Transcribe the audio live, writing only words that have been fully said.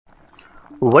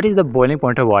What is the boiling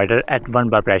point of water at 1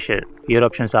 bar pressure? Your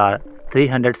options are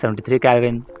 373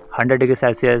 Kelvin, 100 degrees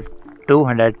Celsius,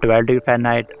 212 degrees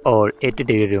Fahrenheit, or 80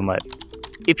 degree Réaumur.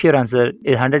 If your answer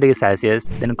is 100 degrees Celsius,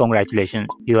 then congratulations,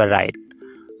 you are right.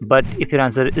 But if your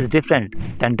answer is different,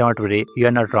 then don't worry, you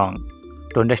are not wrong.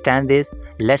 To understand this,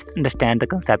 let's understand the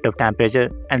concept of temperature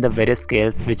and the various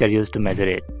scales which are used to measure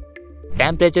it.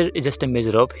 Temperature is just a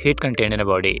measure of heat contained in a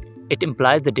body. It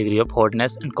implies the degree of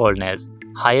hotness and coldness.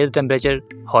 Higher the temperature,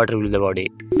 hotter will the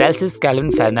body. Celsius,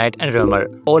 Kelvin, Fahrenheit, and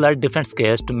Réaumur all are different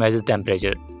scales to measure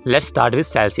temperature. Let's start with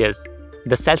Celsius.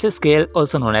 The Celsius scale,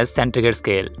 also known as centigrade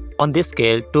scale. On this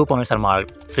scale, 2 points are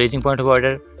marked: freezing point of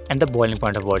water and the boiling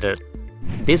point of water.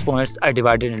 These points are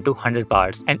divided into 100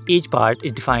 parts, and each part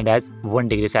is defined as 1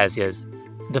 degree Celsius.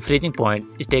 The freezing point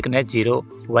is taken as 0,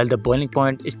 while the boiling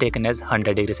point is taken as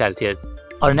 100 degrees Celsius.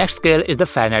 Our next scale is the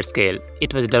Fahrenheit scale.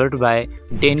 It was developed by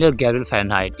Daniel Gabriel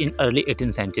Fahrenheit in early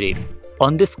 18th century.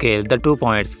 On this scale, the 2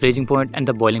 points, freezing point and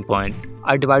the boiling point,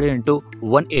 are divided into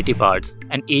 180 parts,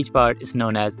 and each part is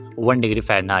known as 1 degree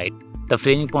Fahrenheit. The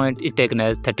freezing point is taken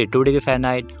as 32 degree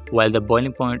Fahrenheit, while the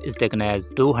boiling point is taken as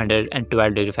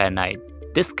 212 degree Fahrenheit.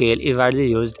 This scale is widely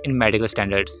used in medical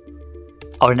standards.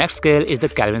 Our next scale is the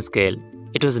Kelvin scale.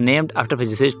 It was named after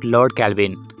physicist Lord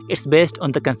Kelvin. It's based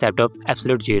on the concept of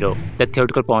absolute zero, the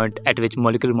theoretical point at which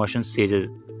molecular motion ceases.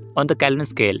 On the Kelvin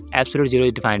scale, absolute zero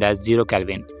is defined as 0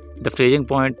 Kelvin. The freezing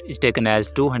point is taken as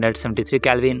 273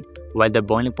 Kelvin, while the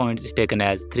boiling point is taken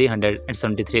as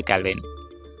 373 Kelvin.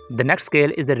 The next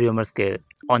scale is the Réaumur scale.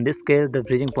 On this scale, the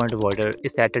freezing point of water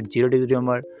is set at 0 degree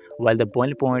Réaumur, while the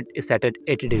boiling point is set at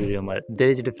 80 degree Réaumur. There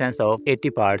is a difference of 80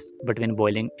 parts between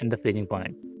boiling and the freezing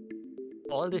point.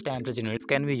 All these temperature units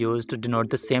can be used to denote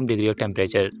the same degree of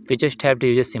temperature. We just have to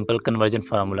use a simple conversion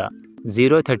formula.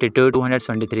 0, 32,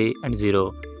 273 and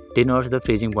 0 denotes the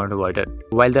freezing point of water,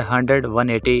 while the 100,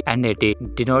 180 and 80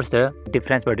 denotes the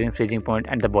difference between freezing point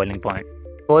and the boiling point.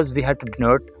 Suppose we have to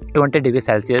denote 20 degrees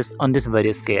Celsius on these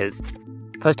various scales.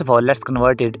 First of all, let's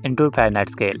convert it into Fahrenheit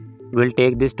scale. We'll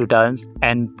take these two terms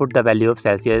and put the value of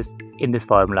Celsius in this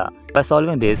formula. By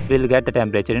solving this, we'll get the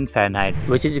temperature in Fahrenheit,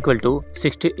 which is equal to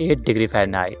 68 degree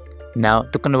Fahrenheit. Now,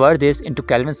 to convert this into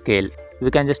Kelvin scale, we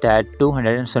can just add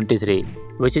 273,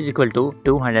 which is equal to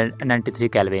 293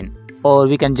 Kelvin. Or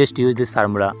we can just use this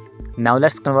formula. Now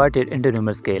let's convert it into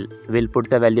Réaumur scale. We'll put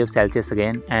the value of Celsius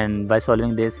again, and by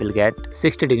solving this, we'll get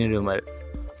 60 degree Réaumur.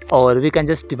 Or we can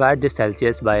just divide this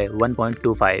Celsius by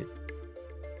 1.25.